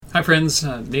Hi friends,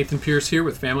 Nathan Pierce here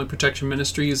with Family Protection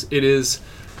Ministries. It is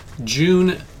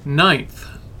June 9th,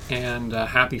 and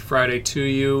happy Friday to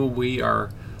you. We are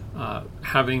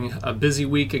having a busy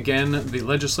week again. The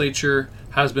legislature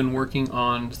has been working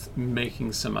on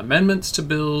making some amendments to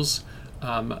bills,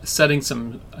 setting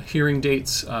some hearing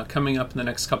dates coming up in the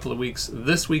next couple of weeks.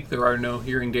 This week there are no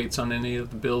hearing dates on any of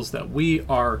the bills that we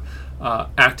are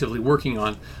actively working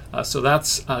on. So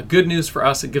that's good news for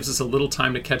us. It gives us a little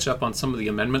time to catch up on some of the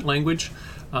amendment language.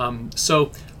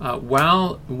 So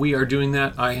while we are doing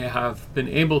that, I have been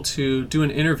able to do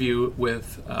an interview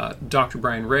with Dr.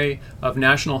 Brian Ray of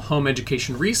National Home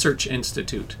Education Research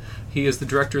Institute. He is the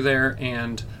director there,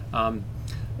 and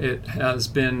it has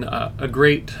been a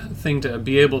great thing to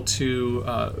be able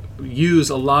to use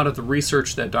a lot of the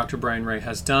research that Dr. Brian Ray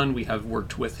has done. We have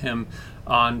worked with him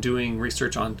on doing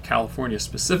research on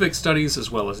California-specific studies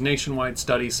as well as nationwide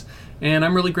studies. And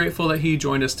I'm really grateful that he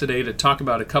joined us today to talk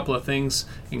about a couple of things,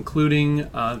 including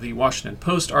the Washington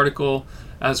Post article,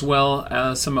 as well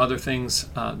as some other things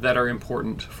that are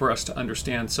important for us to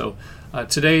understand. So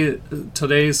today's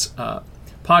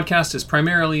podcast is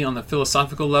primarily on the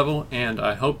philosophical level, and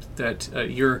I hope that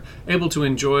you're able to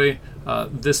enjoy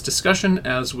this discussion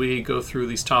as we go through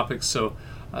these topics. So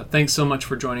thanks so much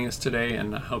for joining us today,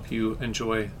 and I hope you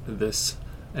enjoy this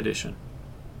edition.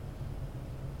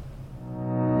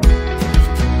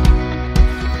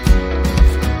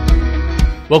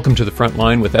 Welcome to the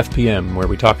Frontline with FPM, where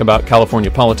we talk about California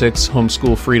politics,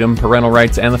 homeschool freedom, parental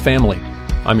rights, and the family.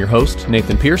 I'm your host,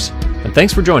 Nathan Pierce, and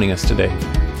thanks for joining us today.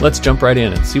 Let's jump right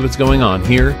in and see what's going on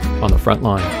here on the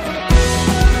Frontline.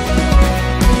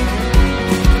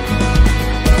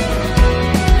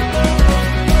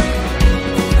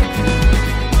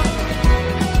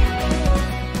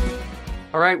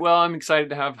 All right, well, I'm excited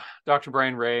to have Dr.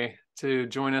 Brian Ray to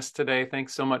join us today.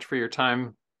 Thanks so much for your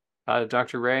time,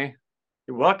 Dr. Ray.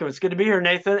 You're welcome. It's good to be here,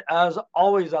 Nathan. As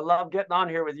always, I love getting on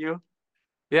here with you.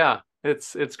 Yeah,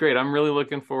 it's great. I'm really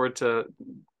looking forward to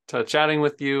chatting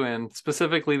with you, and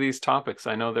specifically these topics.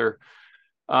 I know they're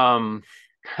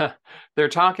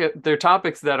they're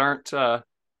topics that aren't the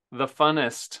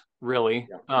funnest, really,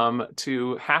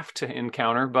 to have to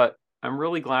encounter. But I'm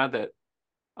really glad that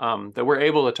we're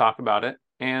able to talk about it,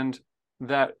 and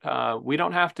that we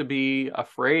don't have to be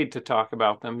afraid to talk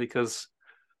about them, because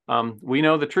we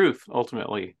know the truth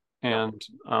ultimately. And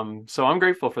so I'm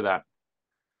grateful for that.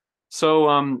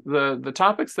 So the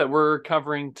topics that we're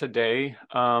covering today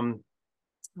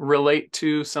relate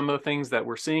to some of the things that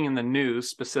we're seeing in the news,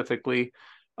 specifically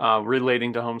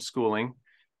relating to homeschooling.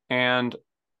 And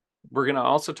we're going to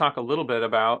also talk a little bit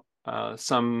about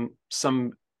some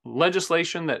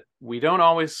legislation that we don't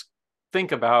always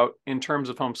think about in terms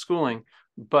of homeschooling,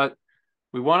 but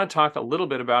we want to talk a little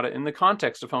bit about it in the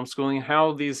context of homeschooling,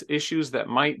 how these issues that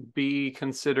might be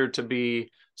considered to be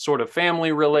sort of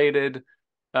family-related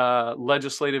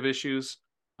legislative issues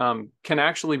can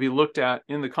actually be looked at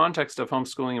in the context of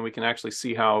homeschooling, and we can actually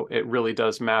see how it really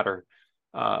does matter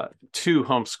to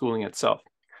homeschooling itself.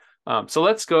 So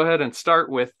let's go ahead and start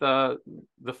with the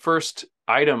first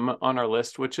item on our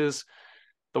list, which is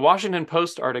the Washington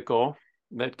Post article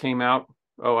that came out,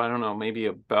 I don't know, maybe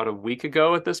about a week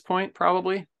ago at this point,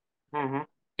 probably. Mm-hmm.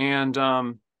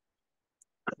 And,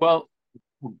 well,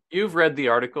 you've read the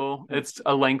article. It's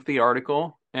a lengthy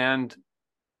article, and,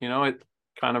 it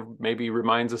kind of maybe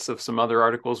reminds us of some other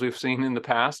articles we've seen in the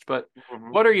past. But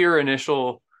what are your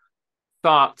initial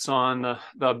thoughts on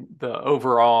the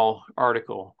overall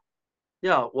article?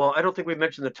 Yeah, well, I don't think we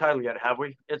mentioned the title yet, have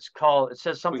we? It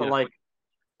says something like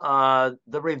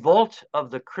The Revolt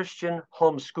of the Christian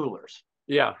Homeschoolers.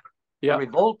 Yeah. The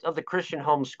Revolt of the Christian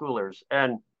Homeschoolers.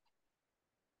 And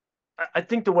I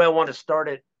think the way I want to start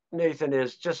it, Nathan,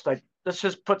 is just like, let's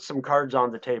just put some cards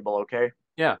on the table, okay?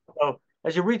 Yeah. So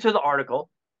as you read through the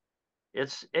article,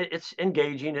 it's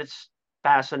engaging, it's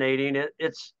fascinating,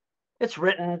 it's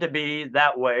written to be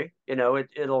that way.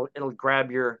 It'll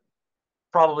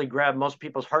probably grab most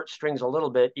people's heartstrings a little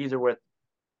bit, either with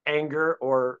anger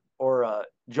or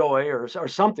joy or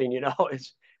something.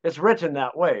 It's written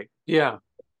that way. Yeah.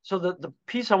 So the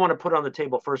piece I want to put on the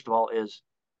table, first of all, is,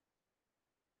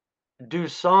 do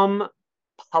some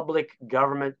public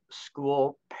government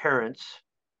school parents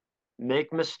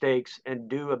make mistakes and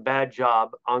do a bad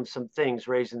job on some things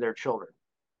raising their children?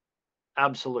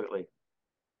 Absolutely.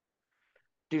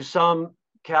 Do some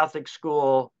Catholic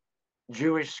school,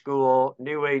 Jewish school,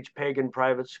 New Age pagan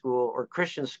private school, or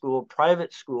Christian school,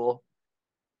 private school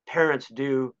parents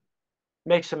do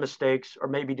make some mistakes or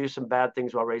maybe do some bad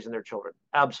things while raising their children?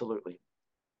 Absolutely.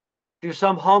 Do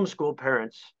some homeschool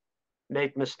parents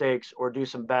make mistakes or do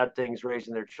some bad things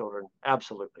raising their children?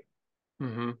 Absolutely.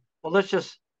 Mm-hmm. Well, let's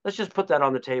just put that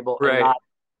on the table and Right.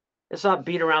 it's not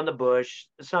beat around the bush.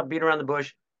 It's not beat around the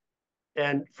bush.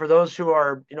 And for those who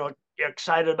are,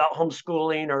 excited about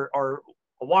homeschooling or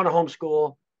want to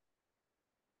homeschool,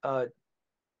 uh,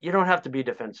 you don't have to be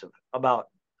defensive about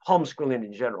homeschooling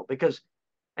in general, because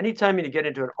anytime you get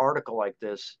into an article like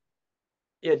this,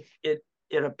 it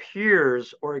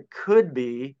appears, or it could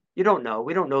be, you don't know,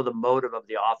 we don't know the motive of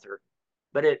the author,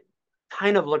 but it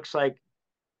kind of looks like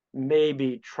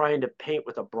maybe trying to paint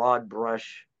with a broad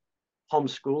brush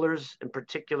homeschoolers, in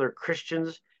particular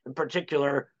Christians, in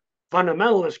particular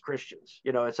fundamentalist Christians.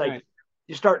 It's like Right.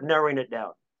 you start narrowing it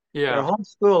down. Yeah. They're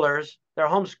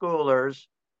homeschoolers,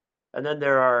 and then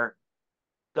there are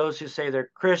those who say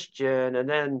they're Christian, and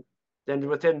then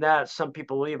within that, some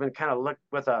people will even kind of look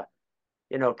with a,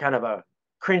 kind of a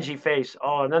cringy face.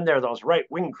 Oh, and then there are those right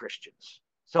wing Christians.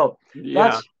 So Yeah.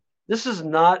 that's this is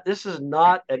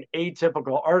not an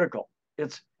atypical article.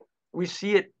 It's we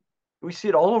see it we see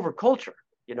it all over culture.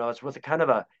 It's with a kind of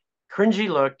a cringy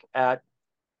look at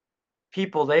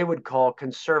people they would call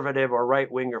conservative or right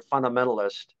wing or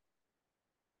fundamentalist,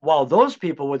 while those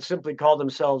people would simply call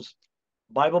themselves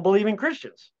Bible believing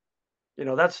Christians.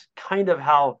 That's kind of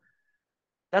how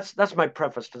that's my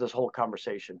preface to this whole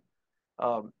conversation.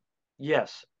 Um,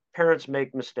 yes, parents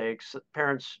make mistakes.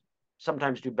 Parents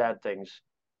sometimes do bad things.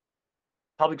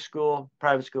 Public school,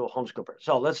 private school, homeschool.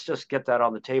 So let's just get that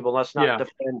on the table. Yeah.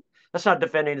 Let's not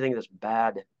defend anything that's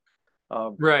bad.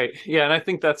 Um, Right. Yeah. And I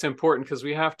think that's important because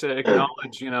we have to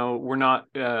acknowledge, we're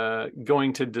not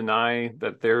going to deny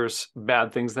that there's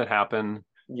bad things that happen.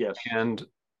 yes, And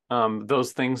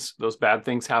those bad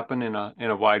things happen in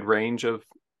a wide range of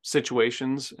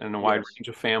situations and a wide yes, range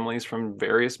of families from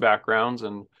various backgrounds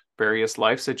and various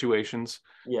life situations.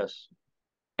 yes,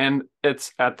 And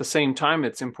it's at the same time,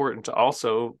 it's important to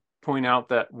also point out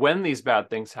that when these bad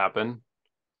things happen,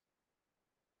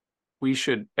 we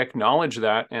should acknowledge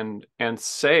that and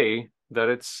say that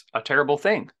it's a terrible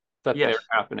thing that they're yes,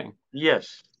 happening.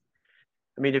 yes.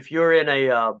 I mean, if you're in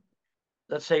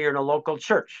let's say you're in a local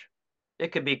church,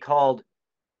 it could be called,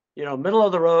 middle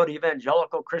of the road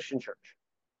evangelical Christian church.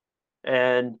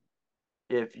 And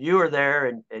if you are there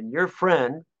and your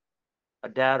friend, a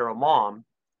dad or a mom,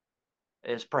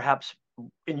 is perhaps,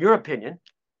 in your opinion,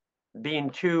 being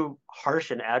too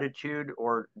harsh in attitude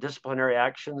or disciplinary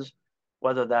actions,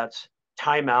 whether that's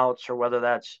timeouts or whether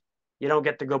that's you don't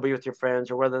get to go be with your friends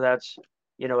or whether that's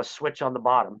a switch on the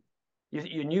bottom,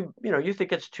 you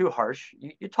think it's too harsh,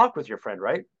 you talk with your friend,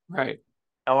 right? Right.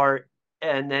 Or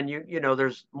and then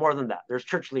there's more than that. There's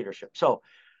church leadership. So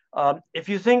if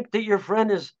you think that your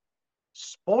friend is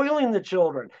spoiling the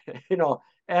children,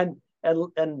 and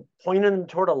pointing them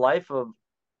toward a life of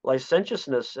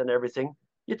licentiousness and everything,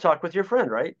 you talk with your friend,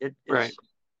 right? Right.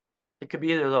 It could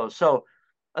be either of those. So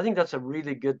I think that's a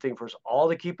really good thing for us all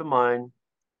to keep in mind,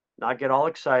 not get all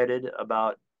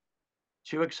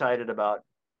too excited about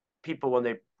people when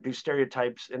they do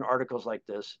stereotypes in articles like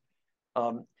this.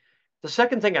 Um, the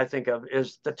second thing I think of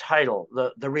is the title,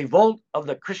 the revolt of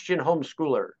the Christian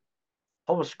homeschoolers.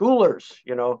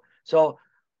 So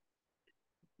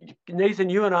Nathan,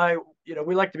 you and I,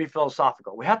 we like to be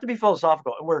philosophical. We have to be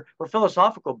philosophical, and we're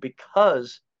philosophical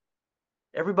because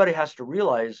everybody has to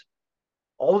realize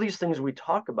all these things we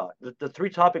talk about. The three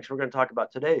topics we're going to talk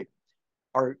about today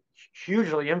are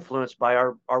hugely influenced by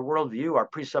our worldview, our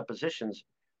presuppositions,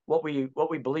 what we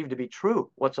believe to be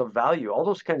true, what's of value, all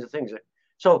those kinds of things.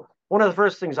 So one of the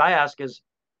first things I ask is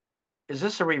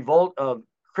this a revolt of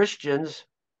Christians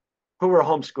who were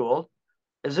homeschooled?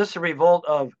 Is this a revolt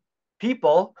of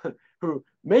people who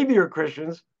maybe are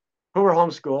Christians who were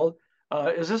homeschooled?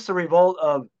 Is this a revolt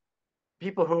of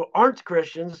people who aren't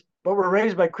Christians but were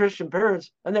raised by Christian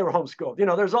parents and they were homeschooled?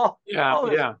 There's Yeah. all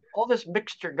this Yeah. all this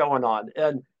mixture going on,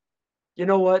 and you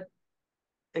know what?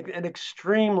 An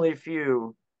extremely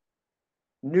few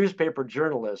newspaper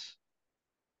journalists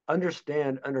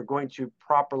understand and are going to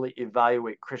properly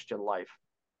evaluate Christian life,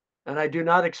 and I do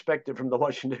not expect it from the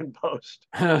Washington Post.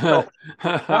 So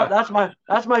that's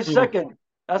my second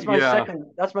Yeah.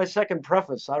 that's my second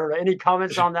preface. I don't know, any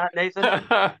comments on that, Nathan?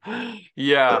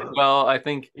 Yeah, well, I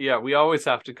think, yeah, we always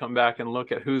have to come back and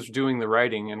look at who's doing the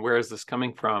writing and where is this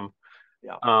coming from.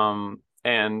 Yeah.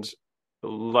 And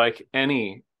like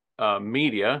any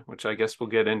media, which I guess we'll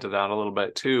get into that a little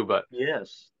bit too, but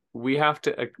Yes. we have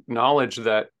to acknowledge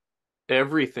that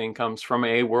everything comes from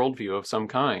a worldview of some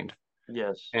kind.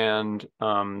 Yes. And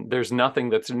there's nothing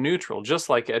that's neutral. Just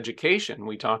like education,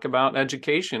 we talk about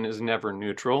education is never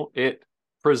neutral. It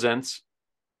presents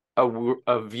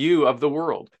a view of the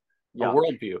world, a Yeah.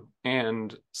 worldview.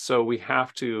 And so we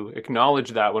have to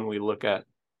acknowledge that when we look at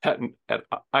at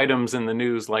items in the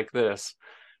news like this.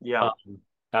 Yeah. Um,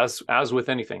 as with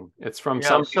anything, it's from Yeah.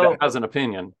 somebody that has an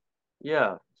opinion.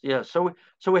 Yeah. Yeah. So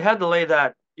we had to lay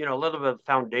that, a little bit of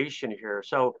foundation here.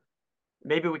 So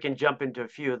maybe we can jump into a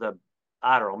few of the,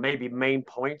 I don't know, maybe main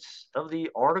points of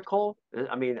the article.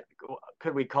 I mean,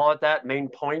 could we call it that? Main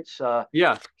points?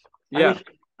 Yeah, I yeah, think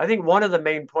I think one of the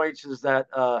main points is that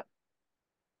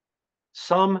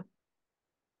some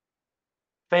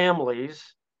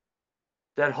families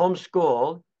that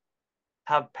homeschool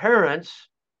have parents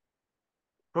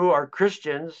who are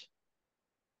Christians,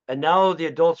 and now the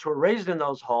adults who were raised in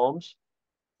those homes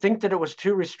think that it was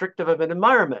too restrictive of an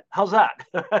environment. How's that?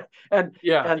 and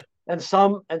yeah, and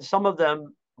some of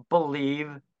them believe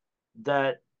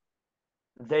that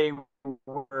they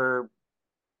were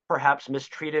perhaps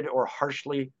mistreated or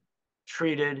harshly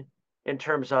treated in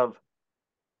terms of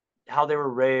how they were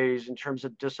raised, in terms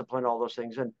of discipline, all those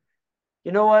things. And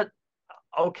you know what?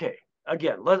 Okay,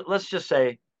 again, let's just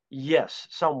say yes,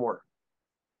 some were.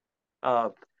 Uh,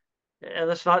 and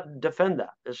let's not defend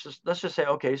that. Let's just say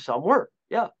okay, some were.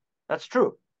 Yeah, that's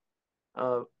true.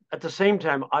 At the same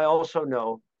time, I also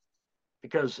know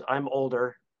because I'm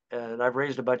older and I've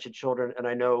raised a bunch of children, and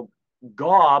I know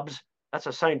gobs. That's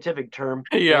a scientific term,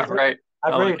 yeah. Nathan. Right.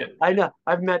 I like it. I know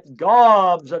I've met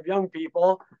gobs of young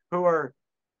people who are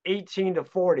 18 to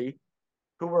 40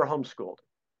 who were homeschooled,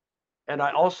 and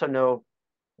I also know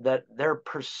that their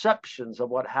perceptions of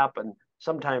what happened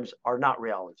sometimes are not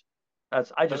reality. I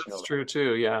just know That's that. true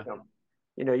too. Yeah.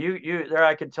 You there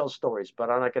I could tell stories, but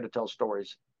I'm not going to tell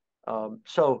stories.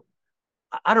 So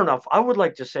I don't know if I would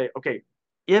like to say, okay,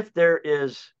 if there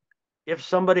is, if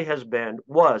somebody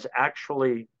was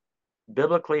actually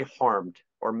biblically harmed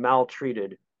or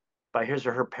maltreated by his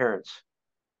or her parents,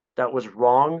 that was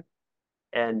wrong,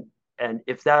 and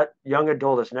if that young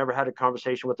adult has never had a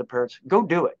conversation with the parents, go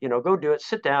do it. Go do it.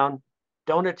 Sit down,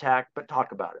 don't attack, but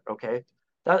talk about it. Okay,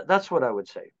 that's what I would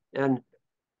say. And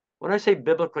when I say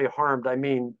biblically harmed, I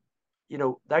mean,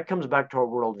 that comes back to our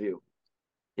worldview.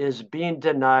 Is being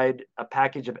denied a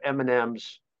package of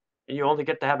M&Ms, and you only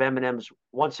get to have M&Ms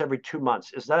once every 2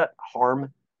 months. Is that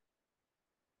harm?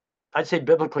 I'd say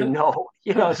biblically, no.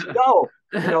 It's no.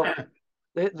 You know,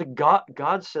 the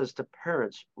God says to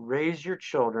parents, raise your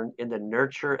children in the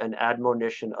nurture and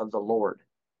admonition of the Lord.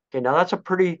 Okay, now that's a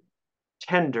pretty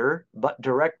tender but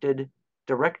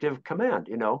directive command.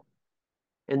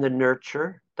 In the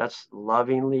nurture, that's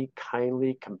lovingly,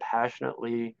 kindly,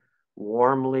 compassionately,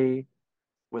 warmly,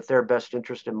 with their best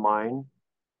interest in mind.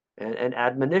 And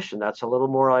admonition, that's a little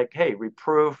more like, hey,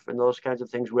 reproof and those kinds of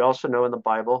things. We also know in the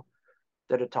Bible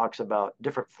that it talks about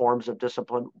different forms of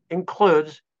discipline,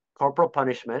 includes corporal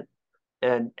punishment.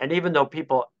 And even though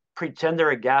people pretend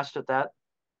they're aghast at that,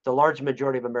 the large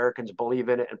majority of Americans believe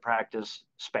in it and practice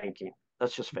spanking.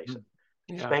 Let's just face it.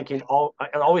 Yeah. Spanking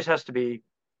it always has to be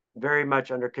very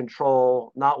much under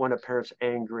control, not when a parent's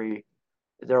angry.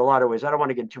 There are a lot of ways. I don't want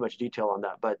to get into too much detail on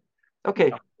that, but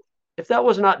okay, if that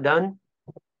was not done,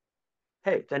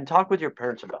 hey, then talk with your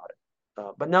parents about it.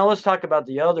 But now let's talk about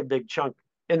the other big chunk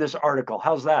in this article.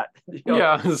 How's that?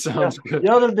 Yeah. Yeah, Sounds good.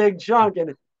 the other big chunk,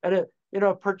 and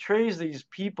it portrays these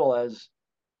people as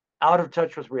out of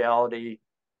touch with reality.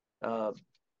 Uh,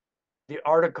 the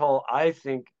article, I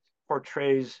think,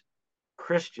 portrays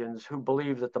Christians who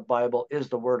believe that the Bible is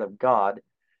the Word of God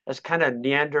as kind of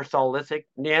Neanderthalic.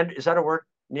 Is that a word?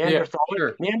 Yeah. Neanderthalic,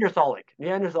 Sure.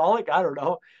 Neanderthalic. I don't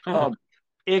know.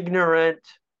 Ignorant,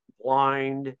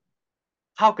 blind.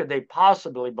 How could they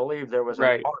possibly believe there was an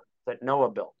Right. ark that Noah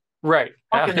built? Right.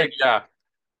 How can they? Yeah.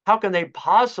 How can they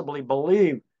possibly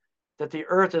believe that the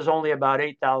Earth is only about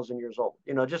 8,000 years old?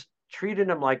 Just treating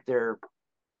them like they're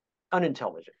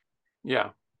unintelligent.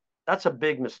 Yeah. That's a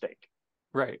big mistake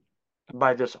Right.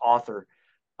 by this author.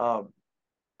 Um,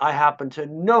 I happen to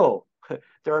know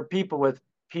there are people with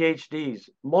PhDs,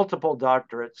 multiple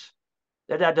doctorates.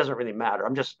 That doesn't really matter.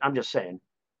 I'm just saying,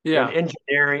 in Yeah.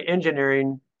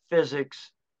 engineering,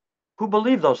 physics, who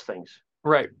believe those things.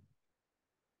 Right.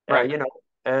 Uh, Right. you know,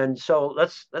 and so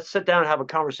let's sit down and have a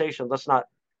conversation. Let's not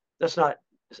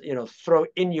throw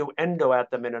innuendo at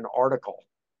them in an article.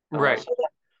 Right.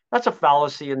 That's a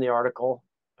fallacy in the article.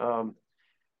 I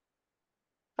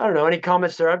don't know, any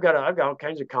comments there. I've got all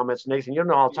kinds of comments, Nathan.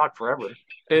 I'll talk forever.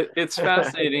 It's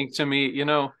fascinating to me,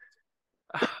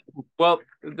 well,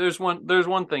 there's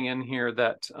one thing in here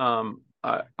that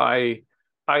I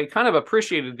kind of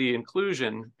appreciated the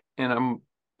inclusion, and I'm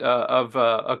of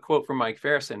a quote from Mike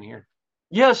Ferris in here.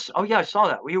 Yes. Oh yeah, I saw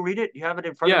that. Will you read it? You have it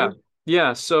in front of Yeah. you?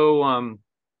 Yeah. So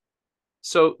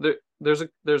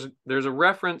there's a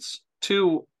reference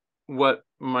to what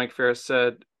Mike Ferris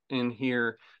said in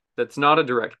here, that's not a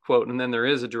direct quote, and then there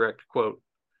is a direct quote.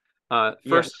 First, it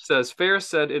Yes. says, Ferris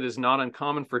said it is not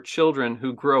uncommon for children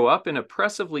who grow up in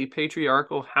oppressively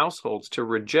patriarchal households to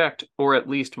reject or at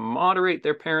least moderate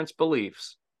their parents'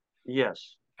 beliefs.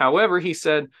 Yes. However, he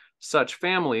said such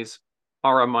families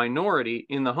are a minority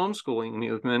in the homeschooling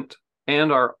movement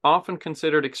and are often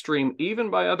considered extreme even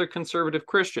by other conservative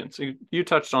Christians. You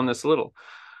touched on this a little.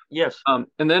 Yes. And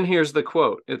then here's the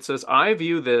quote. It says, I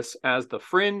view this as the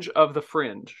fringe of the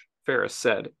fringe, Ferris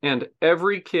said, and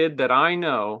every kid that I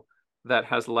know that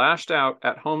has lashed out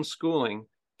at homeschooling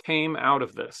came out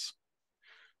of this.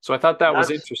 So I thought that was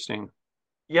That's interesting.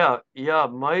 Yeah, yeah,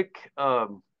 Mike.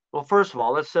 Well, first of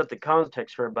all, let's set the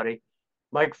context for everybody.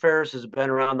 Mike Ferris has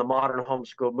been around the modern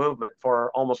homeschool movement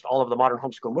for almost all of the modern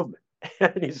homeschool movement,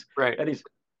 and he's Right. and he's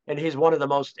and he's one of the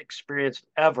most experienced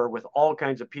ever with all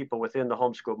kinds of people within the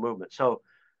homeschool movement. So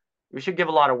we should give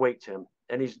a lot of weight to him,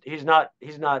 and he's not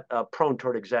prone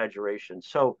toward exaggeration.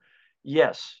 So,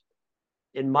 yes,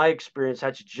 in my experience,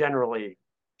 that's generally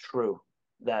true.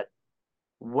 That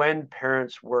when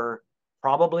parents were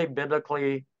probably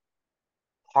biblically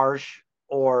harsh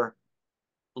or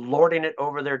lording it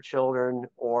over their children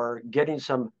or getting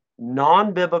some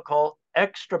non-biblical,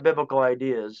 extra-biblical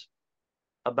ideas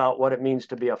about what it means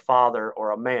to be a father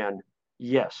or a man,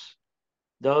 yes,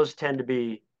 those tend to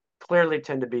be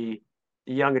the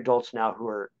young adults now who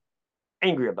are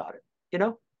angry about it, and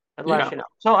Yeah. lashing out.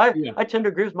 So I, Yeah. I tend to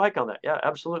agree with Mike on that. Yeah,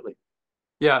 absolutely.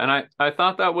 Yeah. And I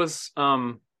thought that was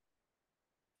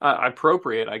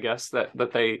appropriate, I guess, that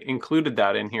they included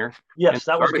that in here in Yes, this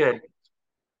that was article. good.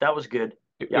 That was good.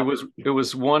 It Yeah.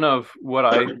 was one of what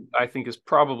I think is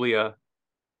probably a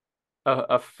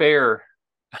fair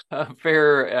a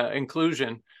fair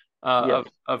inclusion Yes.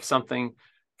 of something,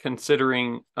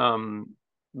 considering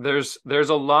there's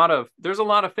a lot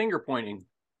of finger pointing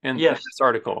in Yes. this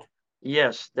article.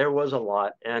 Yes, there was a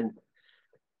lot. And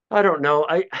I don't know.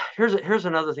 Here's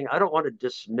another thing. I don't want to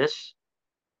dismiss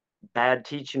bad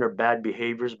teaching or bad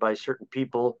behaviors by certain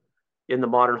people in the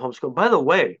modern homeschool. By the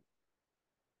way,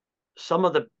 some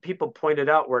of the people pointed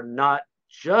out were not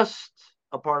just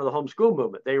a part of the homeschool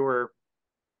movement. They were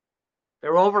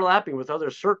overlapping with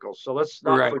other circles. So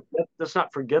Right. let's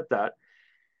not forget that.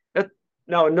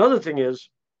 Now another thing is,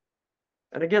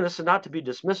 and again, this is not to be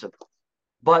dismissive,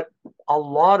 but a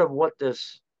lot of what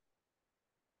this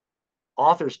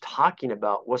author's talking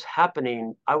about was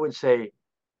happening, I would say,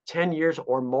 10 years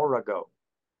or more ago.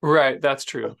 Right. That's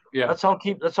true. Yeah. Let's all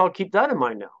keep that in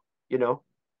mind now. You know,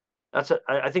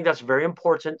 I think that's very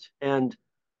important. And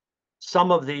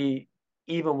some of the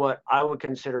even what I would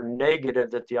consider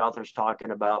negative that the author's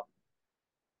talking about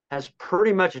has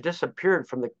pretty much disappeared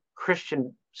from the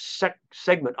Christian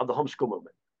segment of the homeschool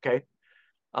movement. Okay.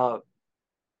 Uh,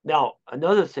 Now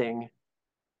another thing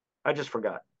I just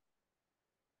forgot.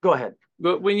 Go ahead.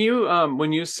 But when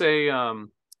you say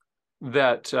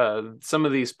that some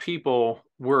of these people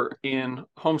were in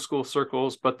homeschool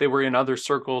circles, but they were in other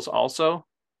circles also,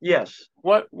 Yes.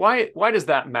 why does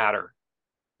that matter?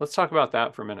 Let's talk about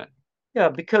that for a minute. Yeah,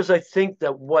 because I think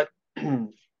that what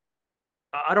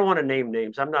I don't want to name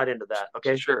names. I'm not into that.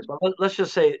 Okay. Sure. But let's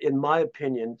just say, in my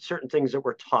opinion, certain things that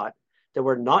were taught that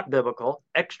were not biblical,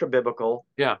 extra biblical,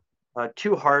 Yeah.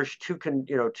 too harsh,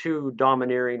 too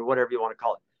domineering, whatever you want to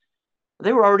call it.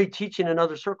 They were already teaching in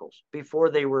other circles before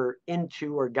they were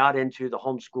into or got into the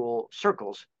homeschool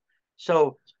circles.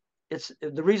 So it's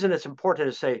the reason it's important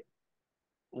to say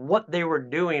what they were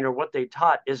doing or what they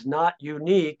taught is not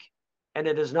unique, and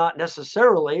it is not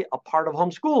necessarily a part of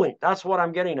homeschooling. That's what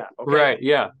I'm getting at. Okay. Right.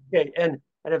 Yeah. Okay. And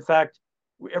in fact,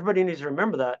 everybody needs to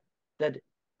remember that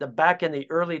the back in the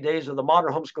early days of the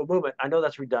modern homeschool movement, I know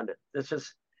that's redundant. It's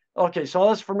just okay. So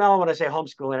that's from now on when I say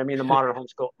homeschooling, I mean the modern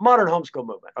homeschool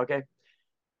movement. Okay.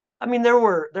 I mean, there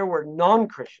were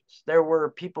non-Christians. There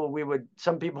were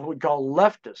some people would call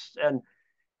leftists, and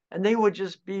they would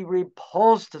just be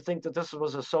repulsed to think that this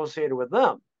was associated with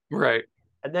them. Right.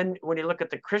 And then when you look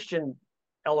at the Christian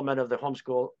element of the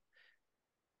homeschool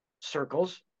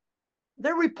circles,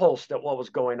 they're repulsed at what was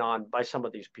going on by some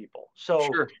of these people. So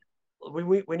Sure.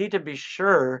 we need to be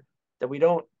sure that we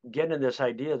don't get in this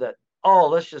idea that, oh,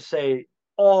 let's just say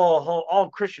all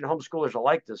Christian homeschoolers are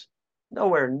like this.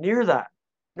 Nowhere near that.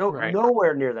 No, Right.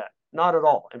 nowhere near that. Not at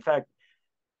all. In fact,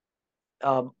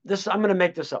 this I'm going to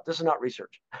make this up. This is not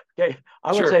research. Okay,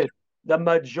 I would Sure. say the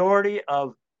majority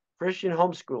of Christian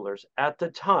homeschoolers at the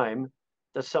time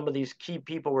that some of these key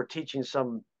people were teaching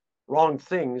some wrong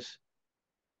things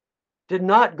did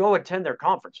not go attend their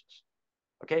conferences.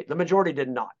 Okay, the majority did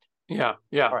not. Yeah.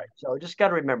 Yeah. All right, so just got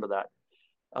to remember that.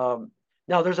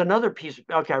 Now there's another piece.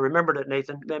 Okay, I remembered it,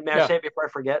 Nathan. May I Yeah. say it before I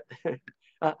forget?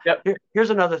 Yep. Here's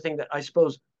another thing that I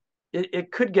suppose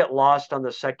it could get lost on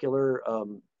the secular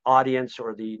audience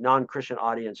or the non-Christian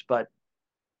audience, but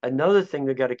another thing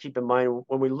we got to keep in mind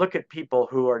when we look at people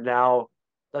who are now,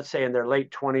 let's say in their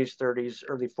late 20s, 30s,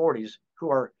 early 40s, who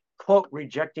are, quote,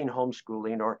 rejecting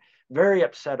homeschooling or very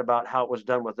upset about how it was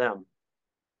done with them.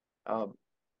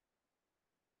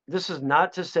 This is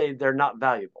not to say they're not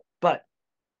valuable, but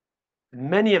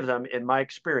many of them, in my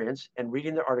experience and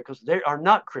reading their articles, they are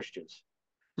not Christians.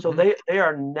 So Mm-hmm. they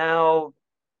are now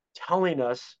telling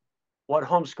us what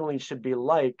homeschooling should be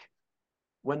like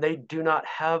when they do not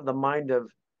have the mind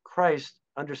of Christ,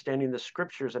 understanding the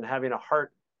scriptures and having a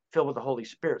heart filled with the Holy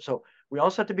Spirit. So we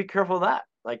also have to be careful of that.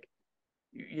 Like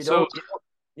you So,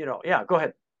 don't, yeah, go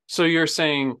ahead. so you're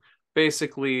saying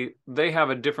basically they have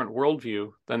a different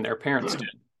worldview than their parents did.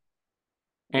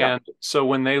 Yeah, And so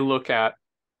when they look at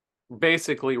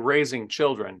basically raising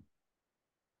children,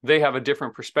 they have a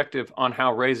different perspective on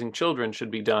how raising children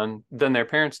should be done than their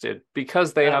parents did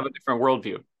because they have a different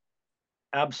worldview.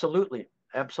 absolutely,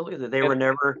 absolutely. And They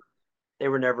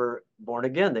were never born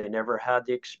again. They never had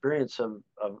the experience of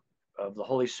the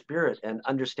Holy Spirit and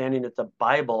understanding that the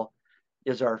Bible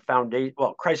is our foundation.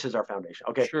 Well, Christ is our foundation.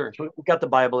 Okay, sure. so we got the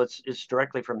Bible. It's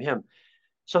directly from Him.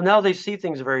 So now they see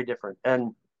things very different,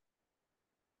 and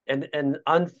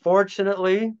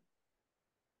unfortunately,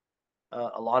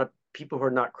 a lot of people who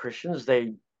are not Christians,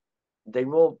 they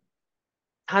will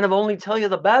kind of only tell you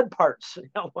the bad parts,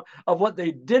 of what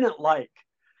they didn't like.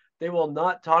 They will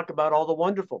not talk about all the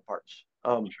wonderful parts.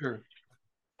 Sure.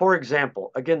 For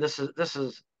example, again, this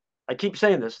is I keep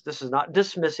saying this. This is not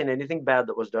dismissing anything bad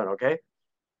that was done. Okay,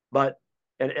 but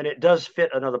and it does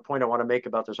fit another point I want to make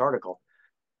about this article.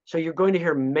 So you're going to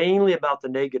hear mainly about the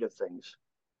negative things.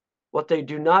 What they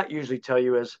do not usually tell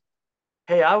you is,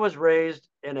 hey, I was raised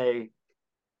in a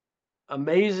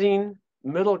amazing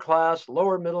middle class,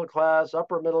 lower middle class,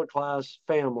 upper middle class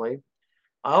family.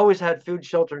 I always had food,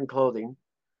 shelter, and clothing.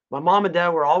 My mom and dad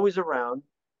were always around.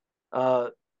 Uh,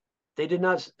 they did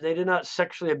not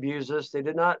sexually abuse us. They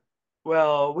did not.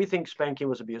 Well, we think spanking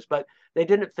was abuse, but they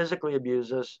didn't physically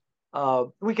abuse us.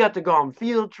 We got to go on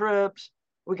field trips.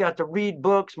 We got to read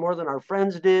books more than our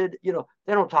friends did. They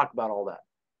don't talk about all that.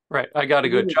 Right. I got a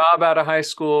good job out of high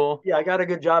school. Yeah, I got a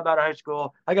good job out of high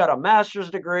school. I got a master's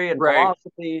degree in Right.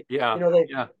 philosophy. Yeah. They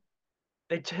Yeah.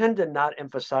 they tend to not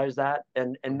emphasize that,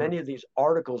 and Mm-hmm. many of these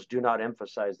articles do not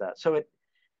emphasize that. So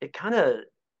it kind of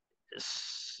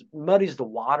muddies the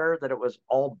water that it was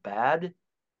all bad.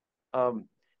 Um,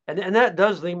 and that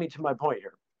does lead me to my point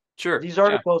here. Sure. These Yeah.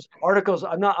 articles,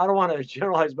 I don't want to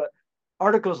generalize, but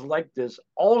articles like this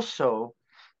also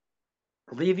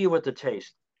leave you with the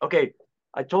taste. Okay,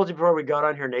 I told you before we got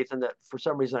on here, Nathan, that for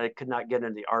some reason I could not get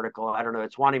into the article. I don't know.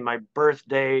 It's wanting my birth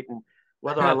date and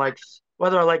whether I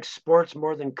like sports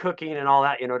more than cooking and all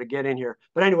that, to get in here.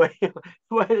 But anyway,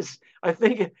 I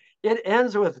think it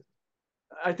ends with.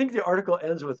 I think the article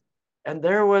ends with, and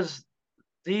there was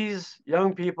these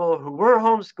young people who were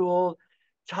homeschooled.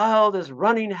 Child is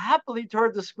running happily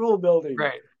toward the school building.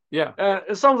 Right. Yeah.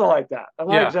 Something like that. Am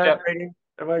I Yeah. Yeah. exaggerating?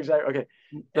 Am I exaggerating?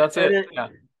 Okay. That's And it. Yeah.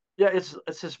 yeah, it's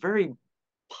this very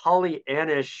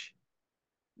Pollyannish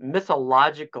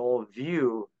mythological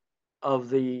view of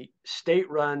the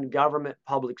state-run government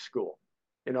public school.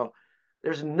 You know,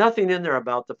 there's nothing in there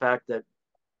about the fact that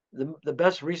the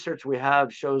best research we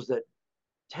have shows that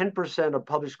 10% of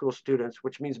public school students,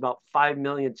 which means about 5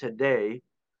 million today,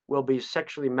 will be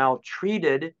sexually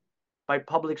maltreated by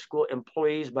public school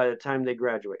employees by the time they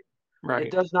graduate. It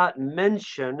Right. does not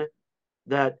mention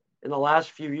that in the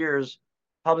last few years,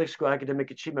 public school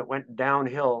academic achievement went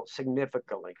downhill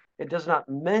significantly. It does not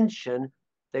mention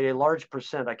that a large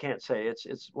percent, I can't say,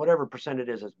 it's whatever percent it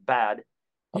is bad,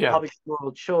 of Yeah. public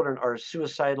school children are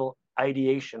suicidal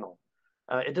ideational.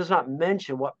 It does not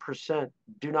mention what percent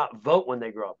do not vote when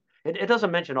they grow up. It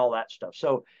doesn't mention all that stuff.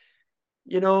 So,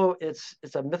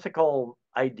 it's a mythical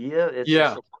idea. It's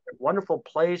Yeah. a wonderful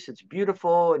place. It's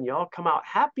beautiful, and you all come out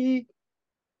happy.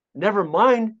 Never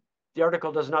mind, the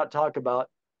article does not talk about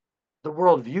the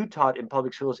worldview taught in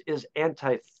public schools is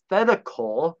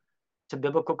antithetical to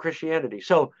biblical Christianity.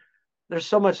 So there's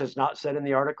so much that's not said in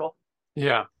the article.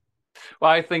 Yeah.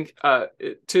 Well, I think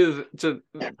to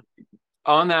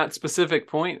on that specific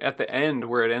point at the end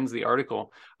where it ends the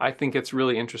article, I think it's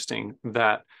really interesting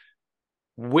that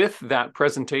with that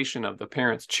presentation of the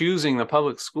parents choosing the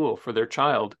public school for their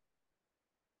child,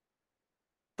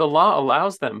 the law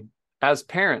allows them as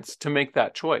parents to make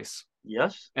that choice.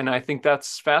 Yes. And I think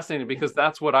that's fascinating because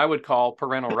that's what I would call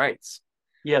parental rights,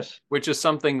 Yes. which is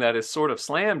something that is sort of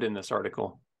slammed in this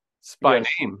article by Yes.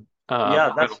 name,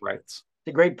 Yeah. parental rights.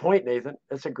 a great point, Nathan.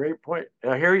 That's a great point.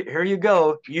 Now here you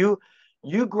go. You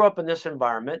grew up in this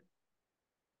environment.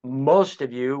 Most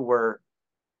of you were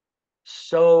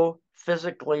so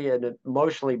physically and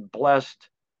emotionally blessed,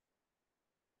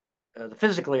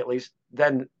 physically at least,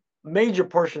 than major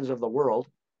portions of the world.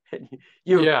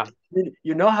 you Yeah.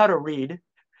 you know how to read.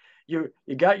 You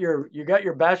got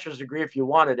your bachelor's degree if you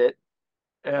wanted it,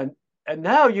 and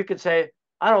now you could say,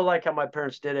 I don't like how my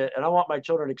parents did it, and I want my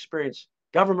children to experience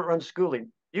government run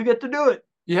schooling. You get to do it.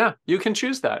 Yeah, you can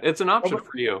choose that. It's an option Nobody,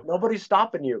 for you. nobody's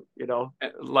stopping you. You know.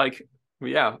 Like,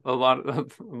 yeah, a lot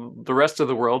of the rest of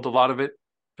the world, a lot of it,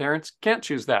 parents can't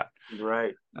choose that.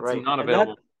 Right, That's right, not and that's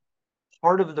available.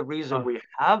 part of the reason Uh, we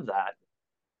have that.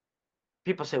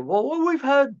 People say, well, we've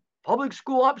had public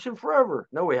school option forever.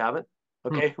 No, we haven't.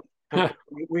 hmm. Okay.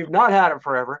 We've not had it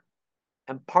forever.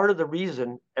 And part of the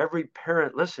reason every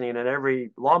parent listening and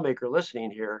every lawmaker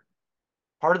listening here,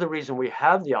 part of the reason we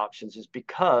have the options is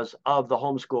because of the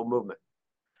homeschool movement.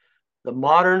 The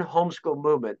modern homeschool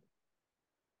movement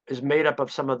is made up of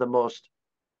some of the most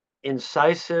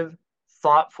incisive,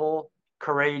 thoughtful,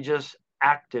 courageous,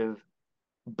 active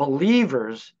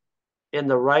believers in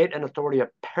the right and authority of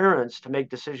parents to make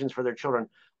decisions for their children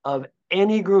of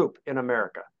any group in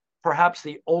America. Perhaps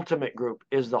the ultimate group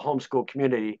is the homeschool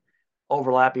community,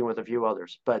 overlapping with a few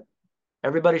others. But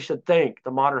everybody should thank the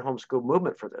modern homeschool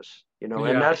movement for this, and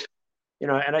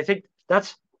Yeah, and I think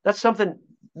that's something.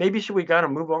 Maybe should we kind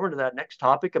of move over to that next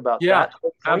topic about yeah, that whole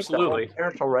point, the whole absolutely.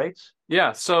 parental rights?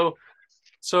 Yeah, so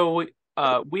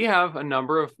we have a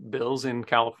number of bills in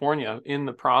California in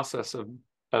the process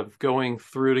of going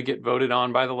through to get voted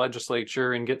on by the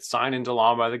legislature and get signed into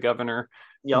law by the governor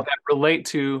that Yep. relate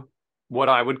to what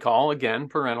I would call, again,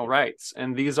 parental rights.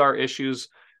 And these are issues,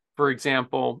 for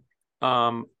example,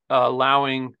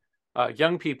 allowing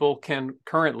young people can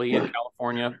currently in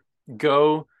California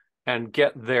go and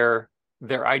get their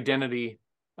identity,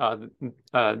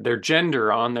 their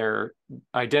gender on their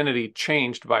identity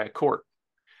changed by a court.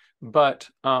 But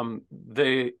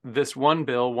this one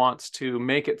bill wants to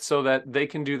make it so that they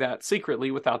can do that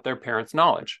secretly without their parents'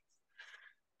 knowledge.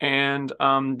 And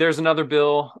there's another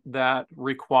bill that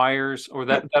requires or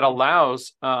that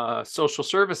allows social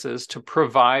services to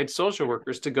provide social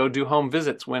workers to go do home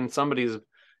visits when somebody's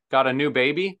got a new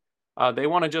baby. They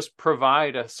want to just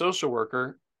provide a social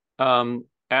worker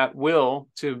at will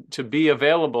to be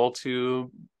available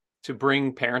to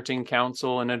bring parenting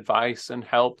counsel and advice and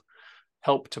help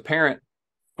to parent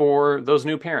for those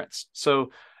new parents.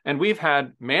 So, and we've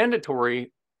had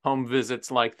mandatory home visits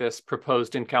like this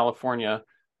proposed in California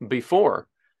before.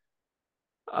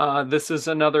 This is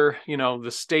another, the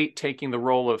state taking the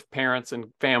role of parents and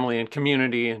family and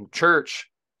community and church,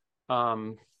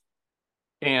 and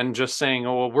just saying,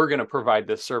 oh, well, we're going to provide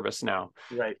this service now.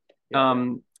 Right.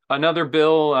 Yeah. Another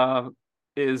bill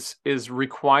is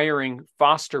requiring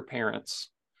foster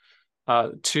parents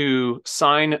to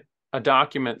sign a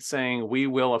document saying we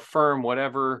will affirm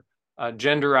whatever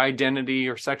gender identity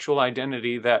or sexual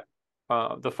identity that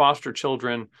the foster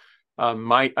children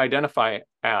might identify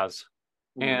as.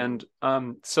 And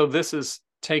so this is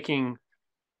taking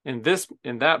in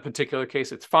that particular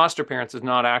case, it's foster parents, it's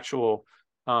not actual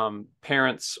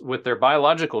parents with their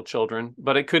biological children,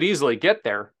 but it could easily get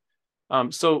there.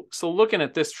 So looking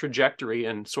at this trajectory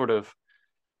and sort of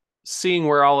seeing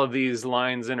where all of these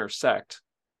lines intersect,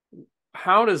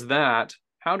 how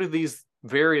do these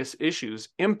various issues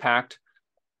impact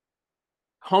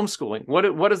homeschooling?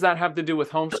 What does that have to do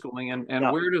with homeschooling, and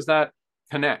Yeah. where does that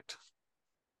connect?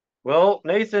 Well,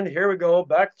 Nathan, here we go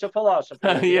back to philosophy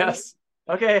again. Yes,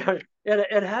 Okay,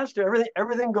 it has to.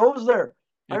 Everything goes there.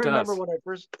 I it remember does. when I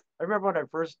first,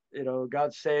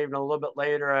 got saved, and a little bit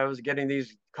later, I was getting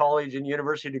these college and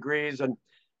university degrees, and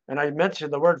I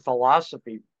mentioned the word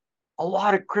philosophy. A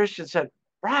lot of Christians said,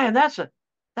 Brian, that's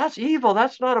evil.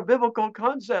 That's not a biblical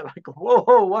concept. Like,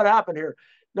 whoa, what happened here?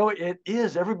 No, it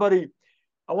is. Everybody,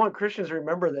 I want Christians to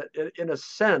remember that in a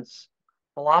sense,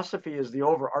 philosophy is the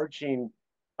overarching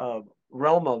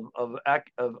realm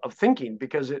of thinking,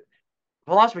 because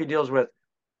philosophy deals with,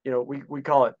 we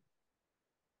call it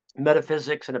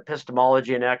metaphysics and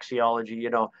epistemology and axiology.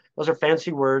 Those are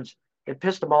fancy words.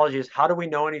 Epistemology is how do we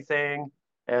know anything,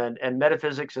 and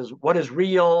metaphysics is what is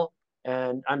real.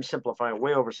 And I'm simplifying,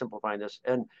 way oversimplifying this.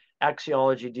 And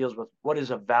axiology deals with what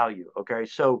is of value. Okay,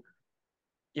 so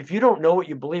if you don't know what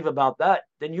you believe about that,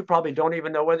 then you probably don't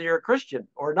even know whether you're a Christian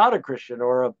or not a Christian,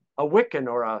 or a Wiccan,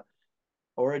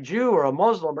 or a Jew or a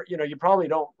Muslim. Or, you probably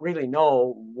don't really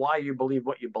know why you believe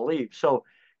what you believe. So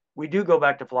we do go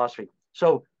back to philosophy.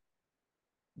 So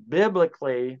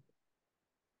biblically,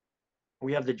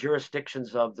 we have the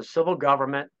jurisdictions of the civil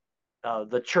government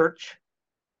the church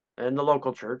and the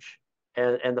local church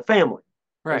and the family.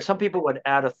 And Right. some people would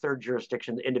add a third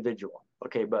jurisdiction, the individual.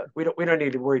 Okay, but we don't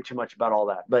need to worry too much about all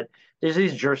that. But there's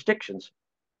these jurisdictions.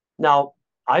 Now,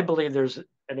 I believe there's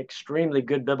an extremely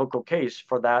good biblical case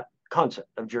for that concept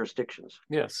of jurisdictions.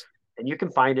 Yes. And you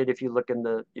can find it if you look in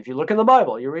the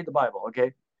Bible. You read the Bible,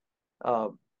 okay?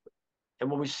 Um, and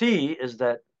what we see is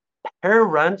that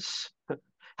parents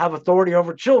have authority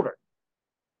over children.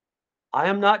 I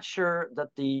am not sure that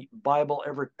the Bible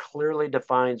ever clearly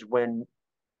defines when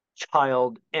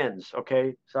child ends.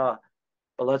 Okay, so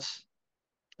but let's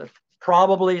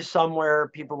probably somewhere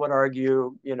people would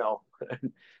argue,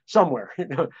 somewhere,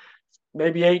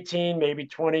 maybe 18, maybe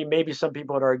 20, maybe some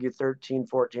people would argue 13,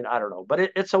 14. I don't know, but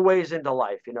it's a ways into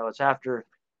life. It's after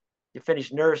you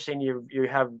finish nursing, you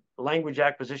have language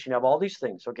acquisition, you have all these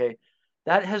things. Okay,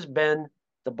 that has been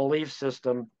the belief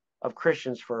system of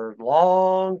Christians for a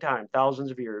long time, thousands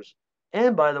of years.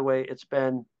 And by the way, it's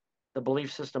been the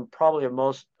belief system probably of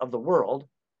most of the world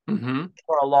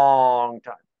for a long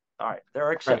time. All right, there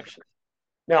are exceptions.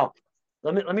 Right. Now,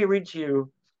 let me read to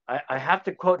you. I have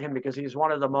to quote him because he's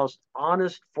one of the most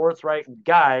honest, forthright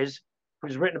guys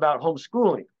who's written about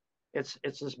homeschooling. It's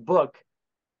this book.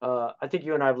 I think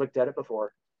you and I have looked at it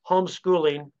before.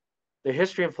 Homeschooling: The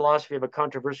History and Philosophy of a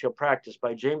Controversial Practice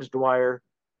by James Dwyer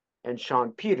and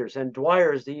Sean Peters. And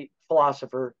Dwyer is the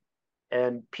philosopher,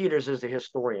 and Peters is the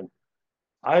historian.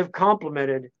 I've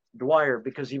complimented Dwyer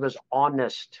because he was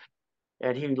honest,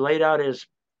 and he laid out his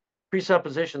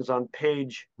presuppositions on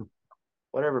page,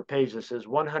 whatever page this is,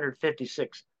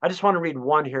 156. I just want to read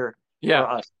one here for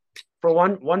us. For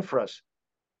one for us.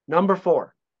 Number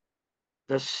 4,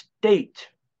 the state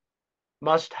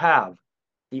must have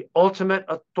the ultimate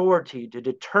authority to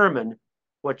determine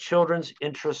what children's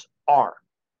interests are.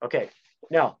 Okay,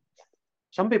 now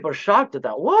some people are shocked at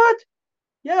that. What?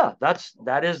 Yeah,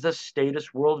 that is the statist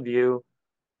worldview,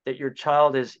 that your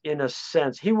child is, in a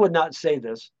sense, he would not say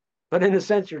this, but in a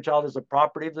sense, your child is the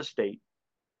property of the state.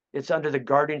 It's under the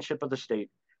guardianship of the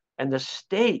state. And the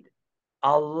state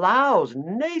allows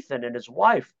Nathan and his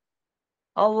wife,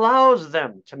 allows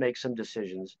them to make some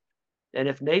decisions. And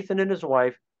if Nathan and his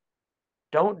wife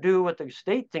don't do what the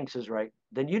state thinks is right,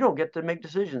 then you don't get to make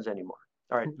decisions anymore.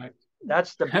 All right.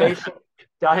 That's the basic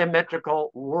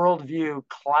diametrical worldview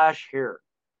clash here.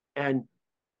 And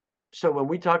so when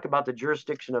we talk about the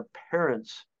jurisdiction of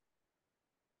parents,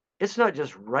 it's not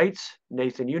just rights,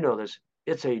 Nathan, you know this.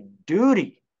 It's a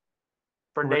duty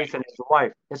for Nathan and his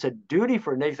wife. It's a duty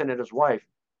for Nathan and his wife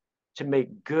to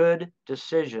make good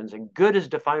decisions, and good is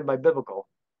defined by biblical,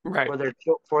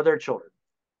 for their children.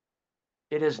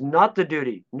 It is not the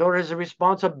duty, nor is the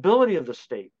responsibility of the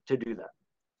state to do that.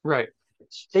 Right. The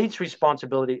state's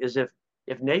responsibility is if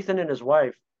Nathan and his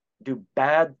wife do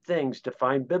bad things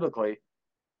defined biblically,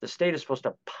 the state is supposed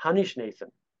to punish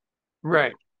Nathan.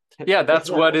 Right. Yeah, that's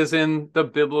what is in the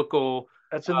biblical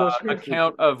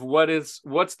account of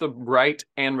what's the right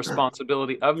and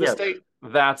responsibility of the state.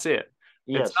 That's it.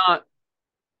 Yes. It's not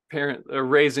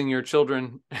raising your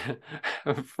children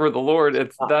for the Lord.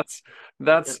 It's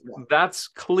that's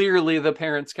clearly the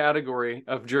parent's category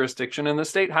of jurisdiction, and the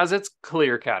state has its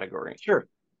clear category. Sure.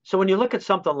 So when you look at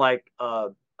something like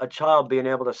a child being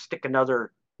able to stick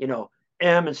another,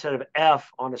 M instead of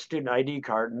F on a student ID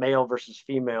card, male versus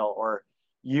female, or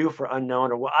U for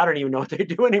unknown, or I don't even know what they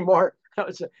do anymore.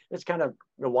 It's kind of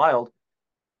wild.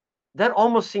 That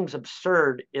almost seems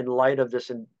absurd in light of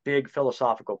this big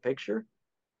philosophical picture.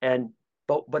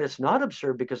 But it's not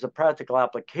absurd, because the practical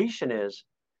application is,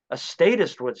 a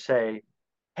statist would say,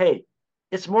 hey,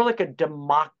 it's more like a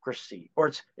democracy,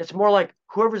 or it's more like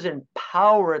whoever's in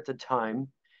power at the time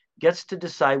gets to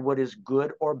decide what is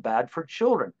good or bad for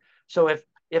children. So if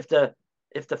the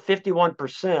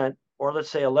 51%, or let's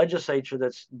say a legislature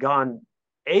that's gone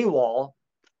AWOL,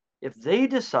 if they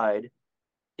decide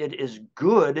it is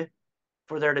good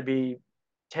for there to be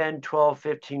 10, 12,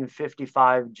 15,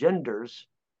 55 genders,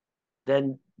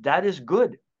 then that is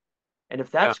good. And if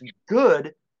that's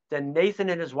good, then Nathan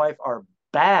and his wife are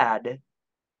bad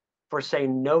for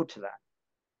saying no to that.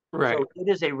 Right. So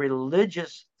it is a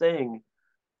religious thing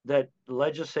that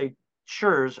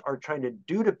legislatures are trying to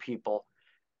do to people,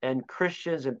 and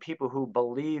Christians and people who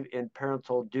believe in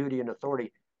parental duty and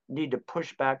authority need to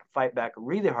push back, fight back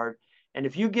really hard. And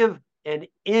if you give an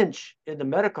inch in the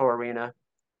medical arena,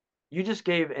 you just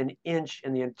gave an inch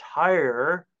in the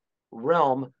entire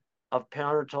realm of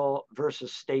parental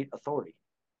versus state authority.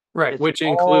 Right, it's which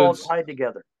includes all tied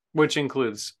together. Which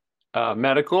includes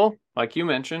medical, like you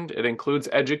mentioned. It includes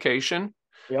education.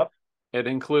 Yep. It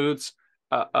includes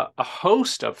a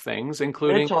host of things,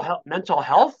 including mental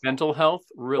health,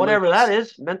 whatever that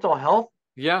is, mental health.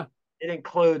 Yeah. It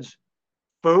includes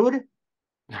food,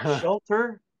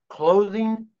 shelter,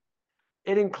 clothing.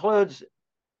 It includes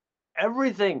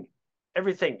everything.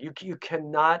 You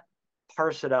cannot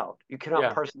parse it out. You cannot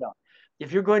Yeah. parse it out.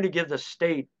 If you're going to give the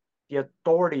state the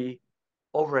authority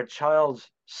over a child's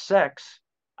sex,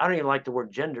 I don't even like the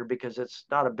word gender because it's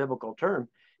not a biblical term.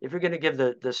 If you're going to give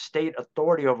the state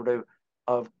authority over to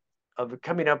of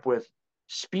coming up with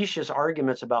specious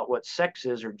arguments about what sex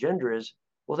is or gender is,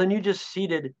 well, then you just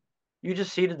ceded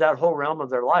that whole realm of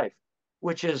their life,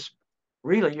 which is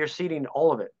really you're ceding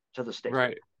all of it to the state.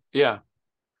 Right. Yeah.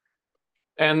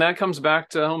 And that comes back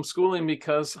to homeschooling,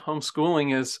 because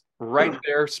homeschooling is right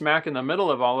there smack in the middle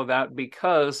of all of that,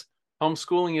 because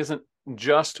homeschooling isn't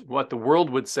just what the world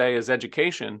would say is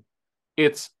education.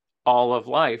 It's all of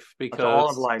life, because it's all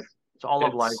of life. It's all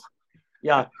of life.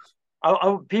 Yeah.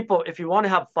 People, if you want to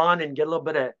have fun and get a little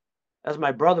bit of, as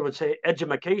my brother would say,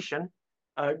 edumacation,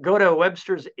 go to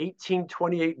Webster's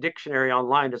 1828 dictionary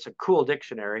online. It's a cool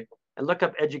dictionary, and look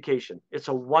up education. It's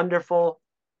a wonderful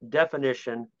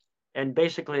definition and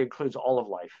basically includes all of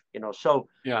life. So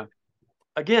yeah.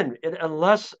 Again,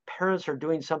 unless parents are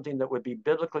doing something that would be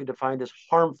biblically defined as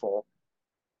harmful,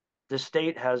 the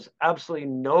state has absolutely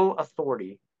no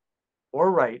authority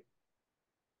or right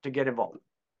to get involved.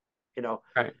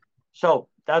 Right. So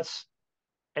that's,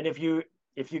 and if you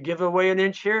give away an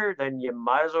inch here, then you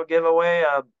might as well give away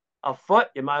a foot.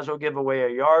 You might as well give away a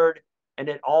yard, and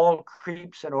it all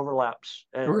creeps and overlaps.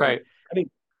 Right. I mean,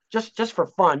 just for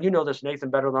fun, this, Nathan,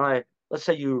 better than I. Let's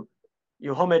say you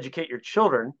home educate your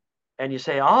children, and you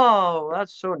say, "Oh,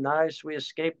 that's so nice. We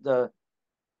escaped the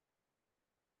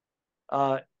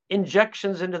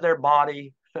injections into their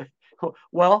body."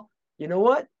 Well, you know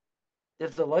what?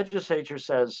 If the legislature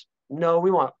says, no,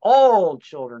 we want all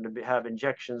children to have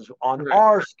injections on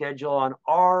our schedule, on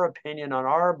our opinion, on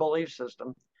our belief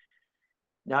system,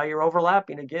 now you're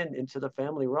overlapping again into the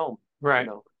family realm. Right.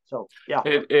 So yeah.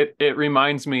 It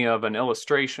reminds me of an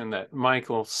illustration that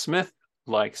Michael Smith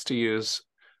likes to use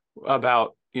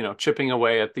about, chipping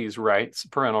away at these rights,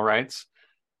 parental rights.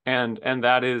 And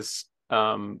that is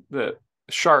the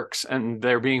sharks and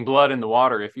there being blood in the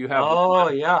water. If you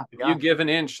have you give an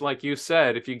inch, like you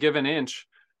said, if you give an inch,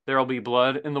 there'll be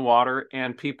blood in the water,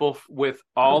 and people with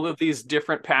all of these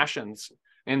different passions.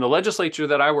 In the legislature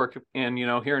that I work in,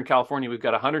 here in California, we've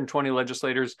got 120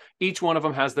 legislators. Each one of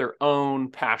them has their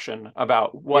own passion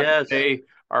about what they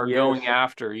are going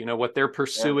after, what they're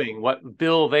pursuing, what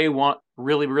bill they want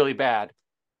really, really bad.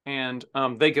 And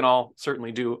they can all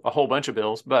certainly do a whole bunch of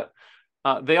bills, but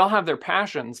they all have their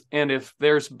passions. And if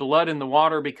there's blood in the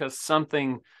water because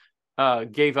something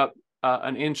gave up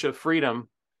an inch of freedom,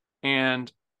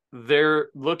 and they're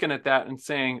looking at that and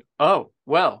saying, oh,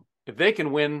 well, if they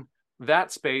can win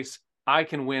that space, I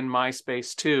can win my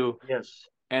space too. Yes.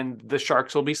 And the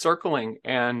sharks will be circling.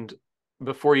 And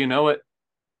before you know it,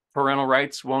 parental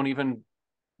rights won't even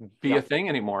be a thing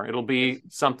anymore. It'll be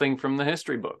something from the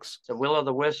history books. It's a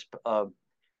will-o'-the-wisp.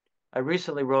 I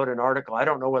recently wrote an article. I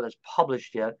don't know whether it's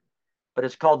published yet, but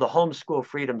it's called The Homeschool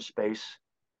Freedom Space.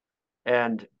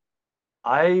 And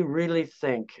I really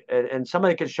think, and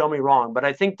somebody could show me wrong, but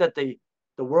I think that the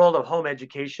world of home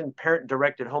education,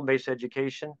 parent-directed home-based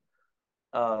education,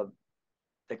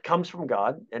 that comes from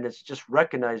God, and it's just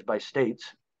recognized by states,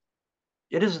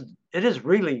 it is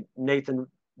really, Nathan,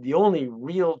 the only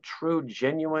real, true,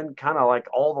 genuine, kind of like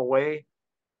all the way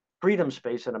freedom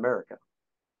space in America,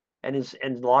 and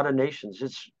in a lot of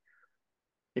nations.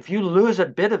 If you lose a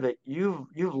bit of it, you've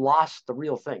lost the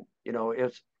real thing.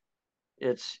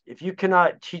 It's if you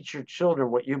cannot teach your children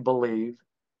what you believe,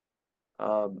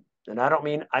 and I don't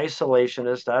mean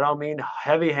isolationist, I don't mean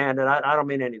heavy-handed, I don't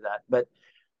mean any of that. But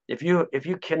if you're